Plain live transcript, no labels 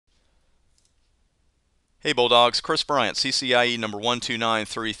Hey Bulldogs, Chris Bryant, CCIE number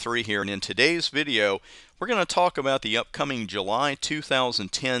 12933 here, and in today's video we're going to talk about the upcoming July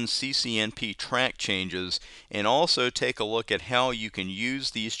 2010 CCNP track changes and also take a look at how you can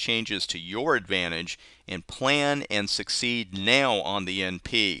use these changes to your advantage and plan and succeed now on the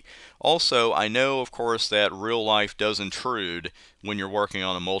NP. Also, I know of course that real life does intrude when you're working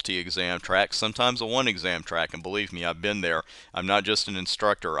on a multi-exam track, sometimes a one-exam track, and believe me, I've been there. I'm not just an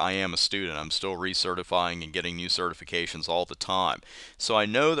instructor, I am a student. I'm still recertifying and getting new certifications all the time. So I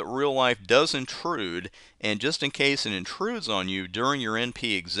know that real life does intrude, and just in case it intrudes on you during your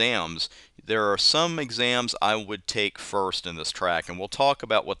NP exams, there are some exams I would take first in this track, and we'll talk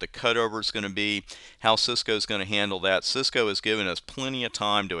about what the cutover is going to be, how CIsco is going to handle that. CIsco has given us plenty of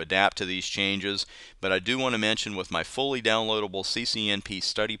time to adapt to these changes, but I do want to mention with my fully downloadable CCNP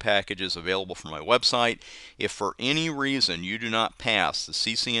study packages available from my website, if for any reason you do not pass the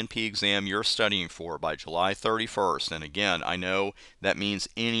CCNP exam you're studying for by July 31st, and again, I know that means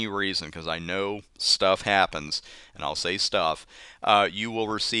any reason because I know stuff happens, and I'll say stuff, you will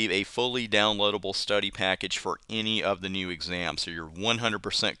receive a fully downloadable study package for any of the new exams, so you're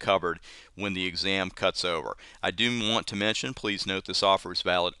 100% covered when the exam cuts over. I do want to mention, please note this offer is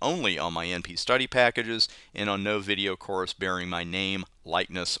valid only on my NP study packages and on no video course bearing my name,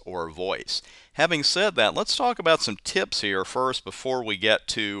 likeness, or voice. Having said that, let's talk about some tips here first before we get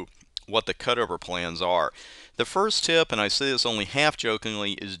to what the cutover plans are. The first tip, and I say this only half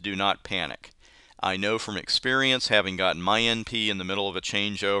jokingly, is do not panic. I know from experience, having gotten my NP in the middle of a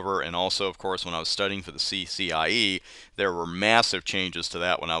changeover, and also, of course, when I was studying for the CCIE, there were massive changes to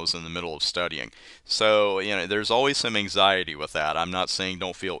that when I was in the middle of studying. So, there's always some anxiety with that. I'm not saying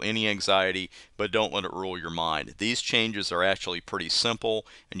don't feel any anxiety, but don't let it rule your mind. These changes are actually pretty simple,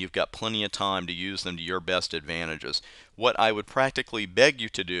 and you've got plenty of time to use them to your best advantages. What I would practically beg you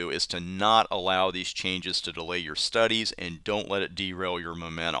to do is to not allow these changes to delay your studies, and don't let it derail your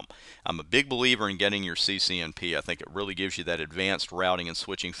momentum. I'm a big believer in getting your CCNP. I think it really gives you that advanced routing and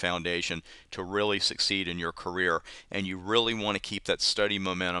switching foundation to really succeed in your career, and you really want to keep that study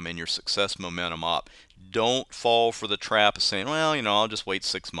momentum and your success momentum up. Don't fall for the trap of saying, well, I'll just wait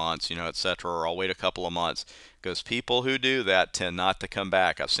 6 months, etc., or I'll wait a couple of months, because people who do that tend not to come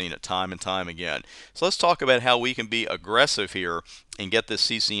back. I've seen it time and time again. So let's talk about how we can be aggressive here and get this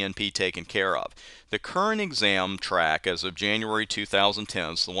CCNP taken care of. The current exam track as of January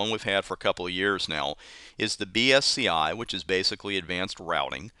 2010, so the one we've had for a couple of years now, is the BSCI, which is basically advanced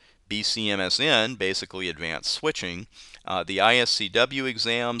routing, BCMSN, basically advanced switching, the ISCW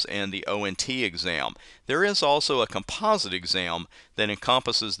exams, and the ONT exam. There is also a composite exam that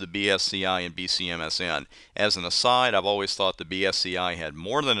encompasses the BSCI and BCMSN. As an aside, I've always thought the BSCI had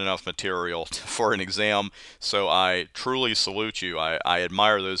more than enough material for an exam, so I truly salute you. I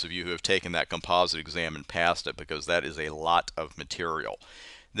admire those of you who have taken that composite exam and passed it, because that is a lot of material.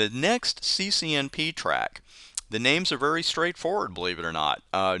 The next CCNP track, the names are very straightforward, believe it or not.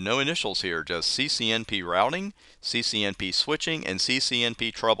 No initials here, just CCNP routing, CCNP switching, and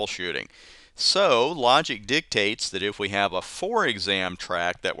CCNP troubleshooting. So logic dictates that if we have a 4-exam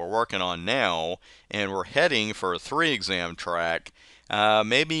track that we're working on now, and we're heading for a 3-exam track,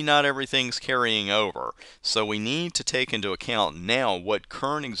 maybe not everything's carrying over. So we need to take into account now what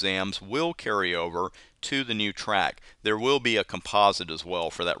current exams will carry over to the new track. There will be a composite as well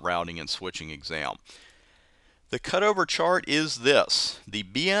for that routing and switching exam. The cutover chart is this. The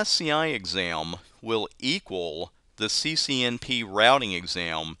BSCI exam will equal the CCNP routing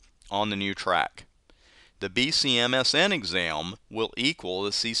exam on the new track. The BCMSN exam will equal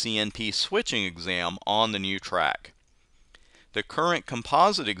the CCNP switching exam on the new track. The current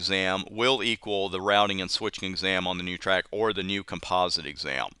composite exam will equal the routing and switching exam on the new track, or the new composite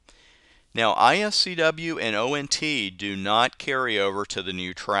exam. Now, ISCW and ONT do not carry over to the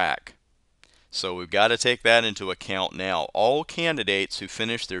new track. So we've got to take that into account now. All candidates who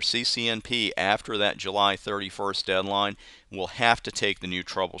finish their CCNP after that July 31st deadline will have to take the new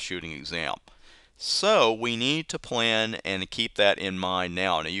troubleshooting exam. So we need to plan and keep that in mind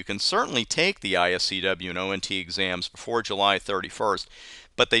now. Now, you can certainly take the ISCW and ONT exams before July 31st,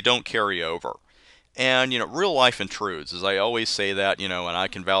 but they don't carry over. And, real life intrudes, as I always say that, and I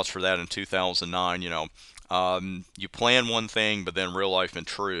can vouch for that in 2009, you plan one thing, but then real life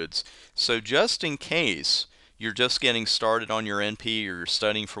intrudes. So just in case you're just getting started on your NP, or you're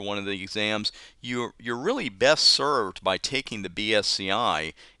studying for one of the exams, you're really best served by taking the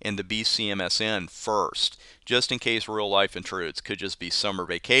BSCI and the BCMSN first, just in case real life intrudes. Could just be summer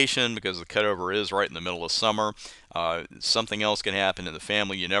vacation, because the cutover is right in the middle of summer. Something else can happen in the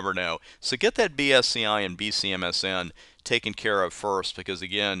family, you never know. So get that BSCI and BCMSN taken care of first, because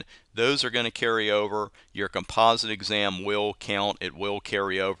again, those are going to carry over. Your composite exam will count. It will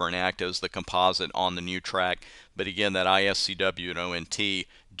carry over and act as the composite on the new track. But again, that ISCW and ONT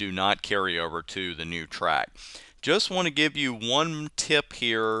do not carry over to the new track. Just want to give you one tip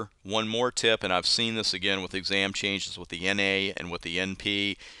here, one more tip, and I've seen this again with exam changes with the NA and with the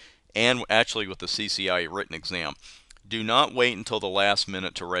NP, and actually with the CCIE written exam. Do not wait until the last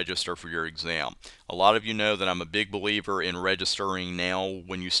minute to register for your exam. A lot of you know that I'm a big believer in registering now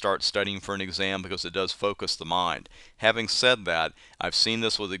when you start studying for an exam, because it does focus the mind. Having said that, I've seen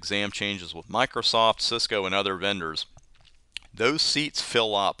this with exam changes with Microsoft, CIsco, and other vendors. Those seats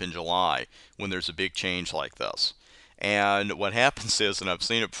fill up in July when there's a big change like this. And what happens is, and I've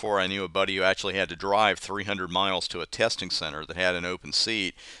seen it before, I knew a buddy who actually had to drive 300 miles to a testing center that had an open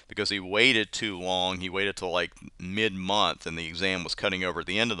seat because he waited too long. He waited till like mid-month, and the exam was cutting over at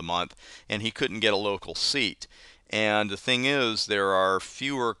the end of the month, and he couldn't get a local seat. And the thing is, there are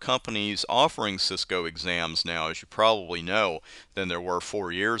fewer companies offering CIsco exams now, as you probably know, than there were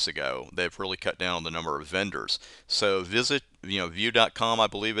 4 years ago. They've really cut down on the number of vendors. So visit view.com, I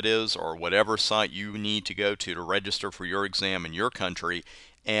believe it is, or whatever site you need to go to register for your exam in your country,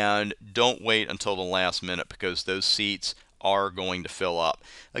 and don't wait until the last minute, because those seats are going to fill up.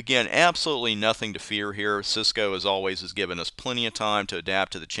 Again, absolutely nothing to fear here. CIsco, as always, has given us plenty of time to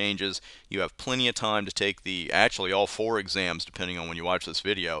adapt to the changes. You have plenty of time to take actually all 4 exams, depending on when you watch this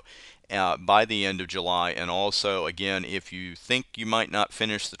video, by the end of July. And also, again, if you think you might not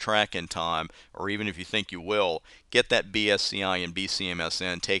finish the track in time, or even if you think you will, get that BSCI and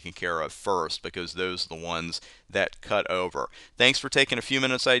BCMSN taken care of first, because those are the ones that cut over. Thanks for taking a few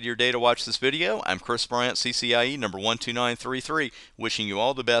minutes out of your day to watch this video. I'm Chris Bryant, CCIE number 12933, wishing you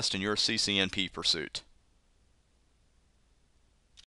all the best in your CCNP pursuit.